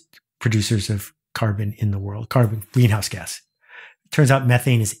largest producers of carbon in the world, carbon, greenhouse gas. It turns out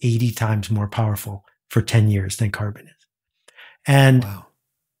methane is 80 times more powerful for 10 years than carbon is. And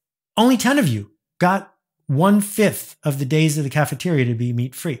only 10 of you got 1/5 of the days of the cafeteria to be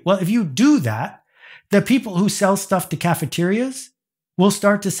meat free. Well, if you do that, the people who sell stuff to cafeterias will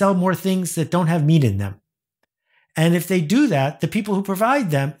start to sell more things that don't have meat in them. And if they do that, the people who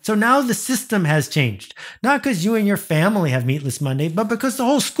provide them, so now the system has changed. Not because you and your family have Meatless Monday, but because the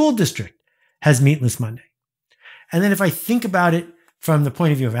whole school district has Meatless Monday. And then if I think about it from the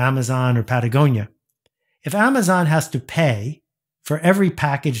point of view of Amazon or Patagonia, if Amazon has to pay for every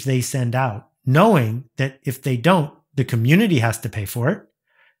package they send out, knowing that if they don't, the community has to pay for it,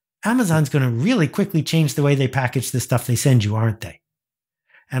 Amazon's going to really quickly change the way they package the stuff they send you, aren't they?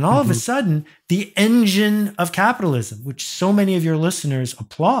 And all of a sudden, the engine of capitalism, which so many of your listeners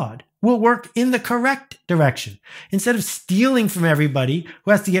applaud, will work in the correct direction. Instead of stealing from everybody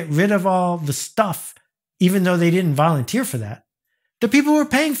who has to get rid of all the stuff, even though they didn't volunteer for that, the people who are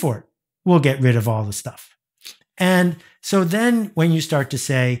paying for it will get rid of all the stuff. And so then when you start to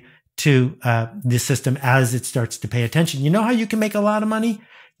say to the system as it starts to pay attention, you know how you can make a lot of money?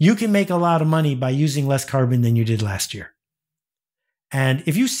 You can make a lot of money by using less carbon than you did last year. And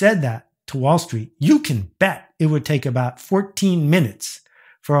if you said that to Wall Street, you can bet it would take about 14 minutes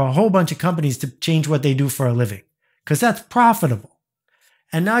for a whole bunch of companies to change what they do for a living, because that's profitable.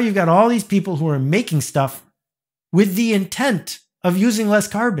 And now you've got all these people who are making stuff with the intent of using less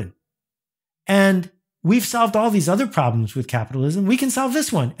carbon. And we've solved all these other problems with capitalism. We can solve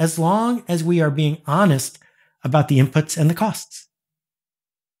this one as long as we are being honest about the inputs and the costs.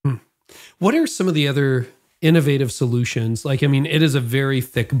 What are some of the other innovative solutions? Like, I mean, it is a very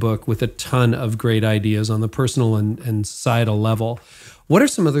thick book with a ton of great ideas on the personal and societal level. What are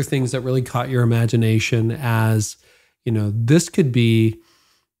some other things that really caught your imagination as, this could be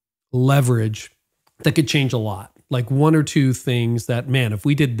leverage that could change a lot? Like one or two things that, man, if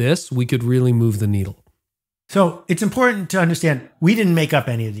we did this, we could really move the needle. So it's important to understand we didn't make up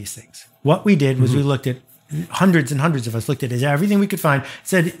any of these things. What we did was we looked at hundreds and hundreds of us looked at everything we could find,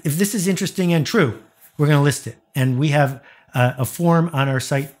 said, if this is interesting and true, we're going to list it. And we have a form on our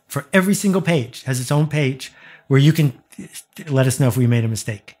site for every single page, has its own page where you can let us know if we made a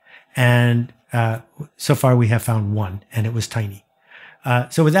mistake. And so far we have found one, and it was tiny.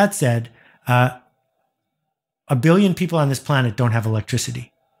 So with that said, 1 billion people on this planet don't have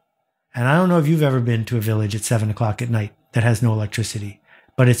electricity. And I don't know if you've ever been to a village at 7 o'clock at night that has no electricity,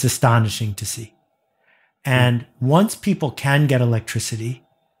 but it's astonishing to see. And once people can get electricity,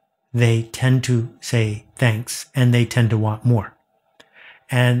 they tend to say thanks and they tend to want more.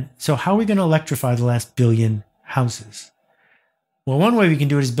 And so how are we going to electrify the last billion houses? Well, one way we can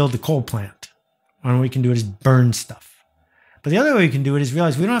do it is build a coal plant. One way we can do it is burn stuff. But the other way we can do it is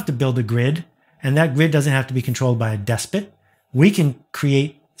realize we don't have to build a grid, and that grid doesn't have to be controlled by a despot. We can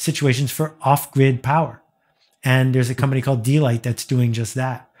create situations for off-grid power. And there's a company called BELAY that's doing just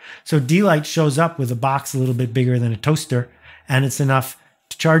that. So BELAY shows up with a box a little bit bigger than a toaster, and it's enough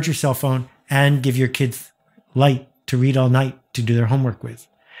to charge your cell phone and give your kids light to read all night to do their homework with.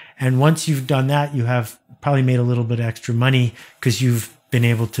 And once you've done that, you have probably made a little bit of extra money because you've been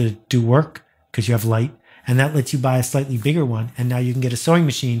able to do work because you have light, and that lets you buy a slightly bigger one. And now you can get a sewing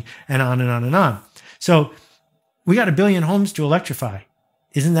machine and on and on and on. So we got 1 billion homes to electrify.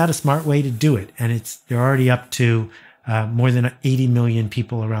 Isn't that a smart way to do it? And they're already up to more than 80 million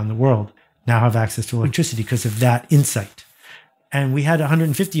people around the world now have access to electricity because of that insight. And we had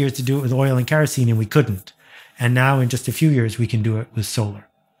 150 years to do it with oil and kerosene, and we couldn't. And now in just a few years, we can do it with solar.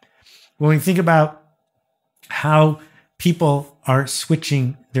 When we think about how people are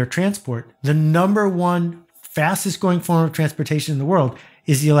switching their transport, the number one fastest growing form of transportation in the world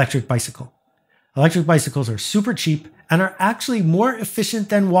is the electric bicycle. Electric bicycles are super cheap and are actually more efficient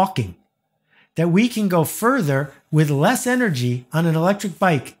than walking. That we can go further with less energy on an electric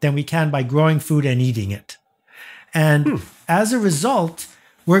bike than we can by growing food and eating it. And as a result,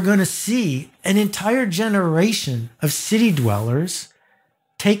 we're going to see an entire generation of city dwellers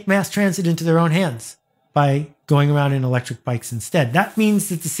take mass transit into their own hands by going around in electric bikes instead. That means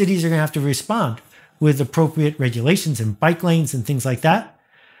that the cities are going to have to respond with appropriate regulations and bike lanes and things like that.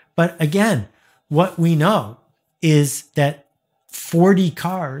 But again, what we know is that 40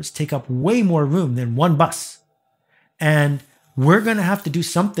 cars take up way more room than one bus. And we're going to have to do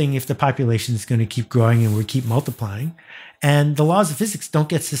something if the population is going to keep growing and we keep multiplying. And the laws of physics don't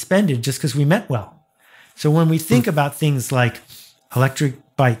get suspended just because we meant well. So when we think about things like electric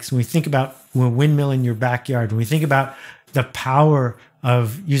bikes, when we think about a windmill in your backyard, when we think about the power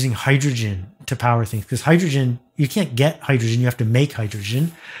of using hydrogen to power things, because hydrogen, you can't get hydrogen, you have to make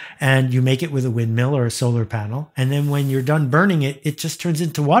hydrogen, and you make it with a windmill or a solar panel. And then when you're done burning it, it just turns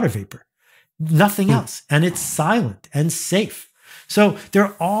into water vapor, nothing else. And it's silent and safe. So there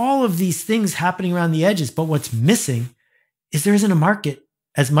are all of these things happening around the edges, but what's missing is there isn't a market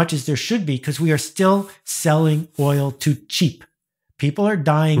as much as there should be, because we are still selling oil too cheap. People are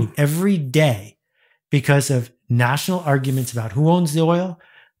dying every day because of national arguments about who owns the oil,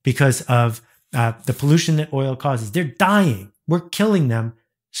 because of the pollution that oil causes. They're dying. We're killing them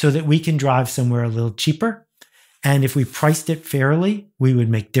so that we can drive somewhere a little cheaper. And if we priced it fairly, we would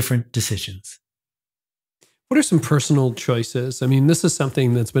make different decisions. What are some personal choices? I mean, this is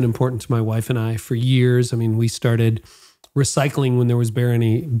something that's been important to my wife and I for years. I mean, we started recycling when there was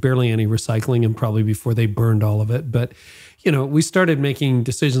barely any recycling, and probably before they burned all of it. But, you know, we started making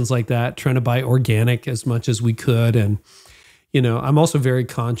decisions like that, trying to buy organic as much as we could. And, you know, I'm also very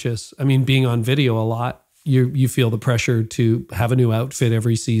conscious. I mean, being on video a lot, you feel the pressure to have a new outfit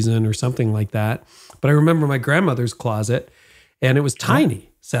every season or something like that. But I remember my grandmother's closet, and it was tiny,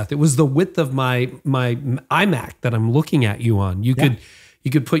 Seth. It was the width of my iMac that I'm looking at you on. You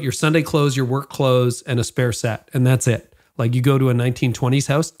could put your Sunday clothes, your work clothes, and a spare set, and that's it. Like, you go to a 1920s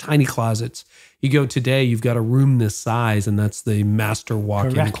house, tiny closets. You go today, you've got a room this size, and that's the master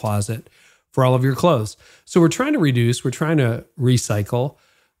walk-in closet for all of your clothes. So we're trying to reduce, we're trying to recycle.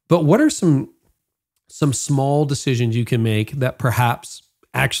 But what are some small decisions you can make that perhaps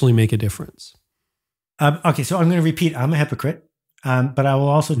actually make a difference? Okay, so I'm going to repeat, I'm a hypocrite, but I will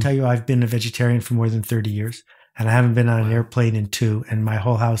also tell you I've been a vegetarian for more than 30 years, and I haven't been on an airplane in 2, and my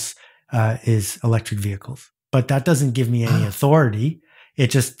whole house is electric vehicles. But that doesn't give me any authority. It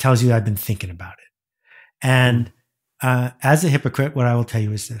just tells you I've been thinking about it. And as a hypocrite, what I will tell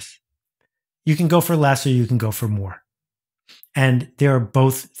you is this. You can go for less or you can go for more. And there are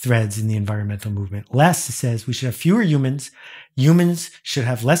both threads in the environmental movement. Less says we should have fewer humans. Humans should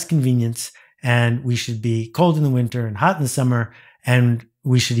have less convenience, and we should be cold in the winter and hot in the summer, and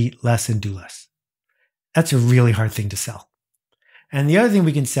we should eat less and do less. That's a really hard thing to sell. And the other thing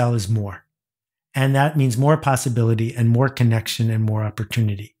we can sell is more. And that means more possibility and more connection and more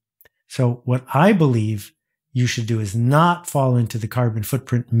opportunity. So what I believe you should do is not fall into the carbon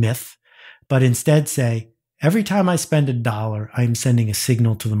footprint myth, but instead say, every time I spend $1, I'm sending a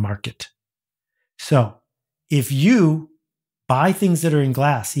signal to the market. So if you buy things that are in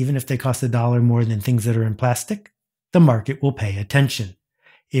glass, even if they cost $1 more than things that are in plastic, the market will pay attention.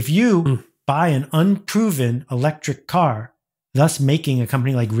 If you buy an unproven electric car, thus making a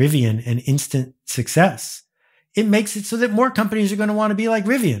company like Rivian an instant success, it makes it so that more companies are going to want to be like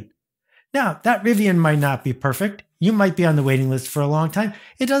Rivian. Now, that Rivian might not be perfect. You might be on the waiting list for a long time.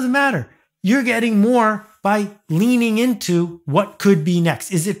 It doesn't matter. You're getting more by leaning into what could be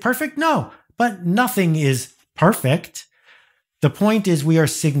next. Is it perfect? No, but nothing is perfect. The point is we are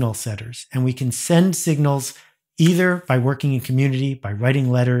signal setters, and we can send signals either by working in community, by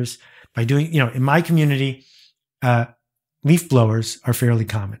writing letters, by doing, in my community, leaf blowers are fairly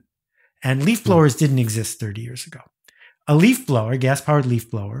common. And leaf blowers didn't exist 30 years ago. A leaf blower, gas-powered leaf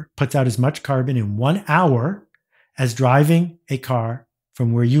blower, puts out as much carbon in 1 hour as driving a car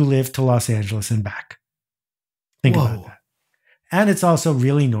from where you live to Los Angeles and back. Think about that. And it's also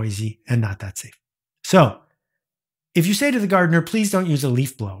really noisy and not that safe. So if you say to the gardener, please don't use a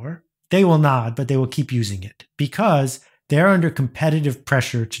leaf blower, they will nod, but they will keep using it because they're under competitive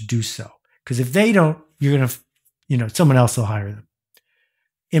pressure to do so. Because if they don't, you're going to, someone else will hire them.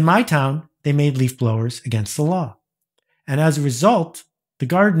 In my town, they made leaf blowers against the law. And as a result, the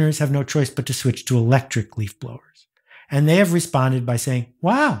gardeners have no choice but to switch to electric leaf blowers. And they have responded by saying,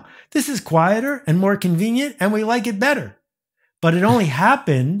 wow, this is quieter and more convenient, and we like it better. But it only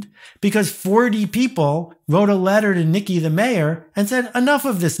happened because 40 people wrote a letter to Nikki, the mayor, and said, enough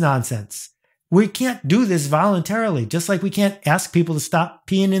of this nonsense. We can't do this voluntarily, just like we can't ask people to stop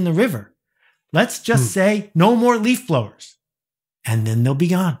peeing in the river. Let's just say no more leaf blowers, and then they'll be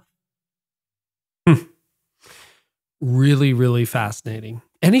gone. really, really fascinating.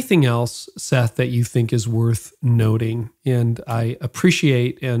 Anything else, Seth, that you think is worth noting? And I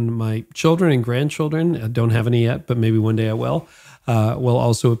appreciate, and my children and grandchildren, I don't have any yet, but maybe one day I will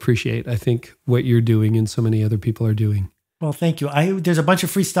also appreciate, I think, what you're doing and so many other people are doing. Well, thank you. There's a bunch of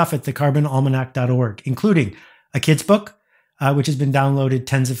free stuff at thecarbonalmanac.org, including a kid's book, which has been downloaded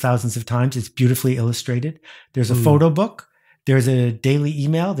tens of thousands of times. It's beautifully illustrated. There's a photo book. There's a daily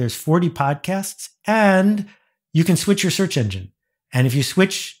email. There's 40 podcasts. And you can switch your search engine. And if you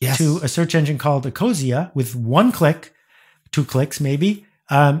switch to a search engine called Ecosia with 1 click, 2 clicks maybe,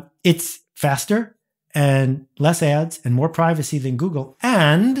 it's faster and less ads and more privacy than Google.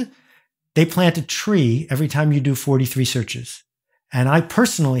 And they plant a tree every time you do 43 searches. And I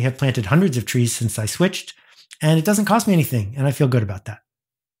personally have planted hundreds of trees since I switched, and it doesn't cost me anything. And I feel good about that.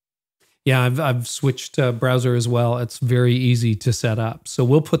 Yeah, I've switched browser as well. It's very easy to set up. So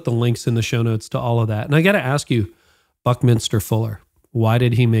we'll put the links in the show notes to all of that. And I got to ask you, Buckminster Fuller, why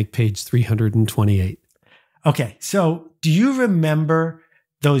did he make page 328? Okay, so do you remember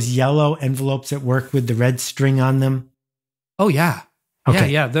those yellow envelopes at work with the red string on them? Oh, yeah. Okay.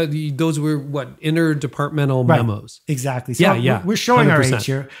 Yeah. Those were what? Interdepartmental memos. Exactly. So we're showing 100%. Our age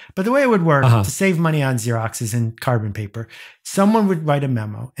here. But the way it would work to save money on Xeroxes and carbon paper, someone would write a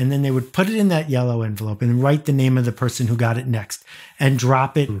memo and then they would put it in that yellow envelope and write the name of the person who got it next and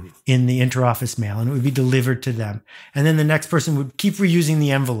drop it in the interoffice mail, and it would be delivered to them. And then the next person would keep reusing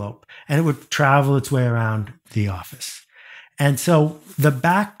the envelope and it would travel its way around the office. And so the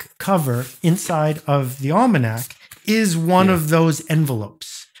back cover inside of the almanac is one of those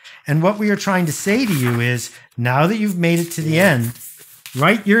envelopes. And what we are trying to say to you is, now that you've made it to the end,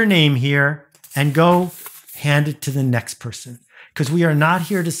 write your name here and go hand it to the next person. Because we are not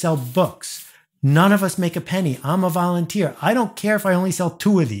here to sell books. None of us make a penny. I'm a volunteer. I don't care if I only sell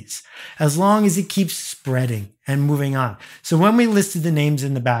 2 of these, as long as it keeps spreading and moving on. So when we listed the names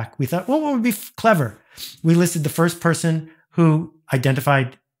in the back, we thought, well, what would be clever? We listed the first person who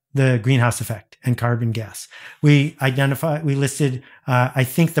identified the greenhouse effect and carbon gas. We listed, I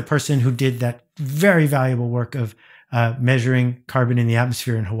think, the person who did that very valuable work of measuring carbon in the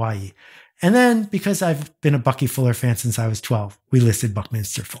atmosphere in Hawaii. And then, because I've been a Bucky Fuller fan since I was 12, we listed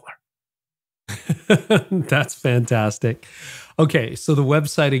Buckminster Fuller. That's fantastic. Okay, so the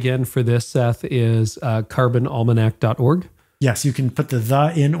website again for this, Seth, is carbonalmanac.org. Yes, you can put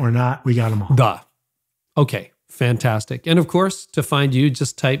the in or not. We got them all. Okay. Fantastic. And of course, to find you,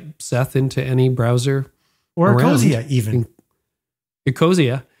 just type Seth into any browser. Or Ecosia even.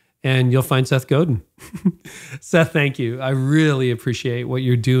 Ecosia, and you'll find Seth Godin. Seth, thank you. I really appreciate what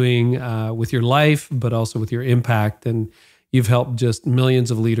you're doing with your life, but also with your impact. And you've helped just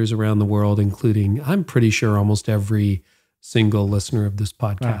millions of leaders around the world, including, I'm pretty sure, almost every single listener of this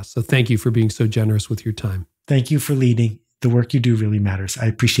podcast. Wow. So thank you for being so generous with your time. Thank you for leading. The work you do really matters. I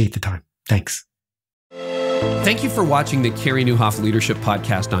appreciate the time. Thanks. Thank you for watching the Carey Nieuwhof Leadership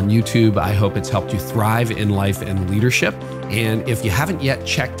Podcast on YouTube. I hope it's helped you thrive in life and leadership. And if you haven't yet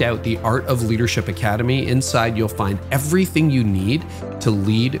checked out the Art of Leadership Academy, inside you'll find everything you need to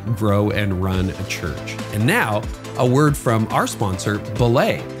lead, grow, and run a church. And now, a word from our sponsor,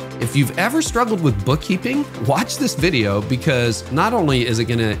 BELAY. If you've ever struggled with bookkeeping, watch this video, because not only is it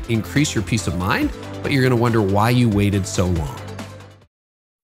going to increase your peace of mind, but you're going to wonder why you waited so long.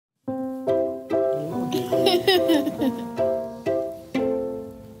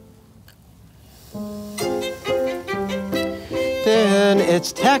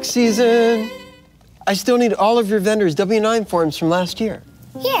 It's tax season. I still need all of your vendors' W-9 forms from last year.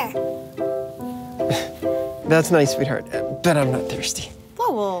 Here. That's nice, sweetheart. But I'm not thirsty.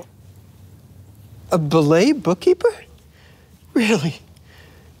 Whoa. A BELAY bookkeeper? Really?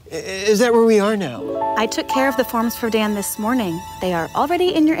 Is that where we are now? I took care of the forms for Dan this morning. They are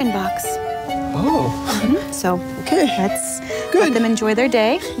already in your inbox. Oh. So, okay. Let's let them enjoy their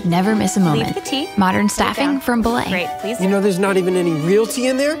day. Never miss a moment. Leave the tea. Modern staffing from BELAY. Great, please. You know there's not even any real tea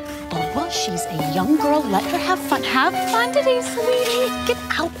in there? Oh, well, she's a young girl. Let her have fun. Have fun today, sweetie. Get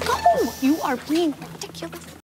out. Go. You are being ridiculous.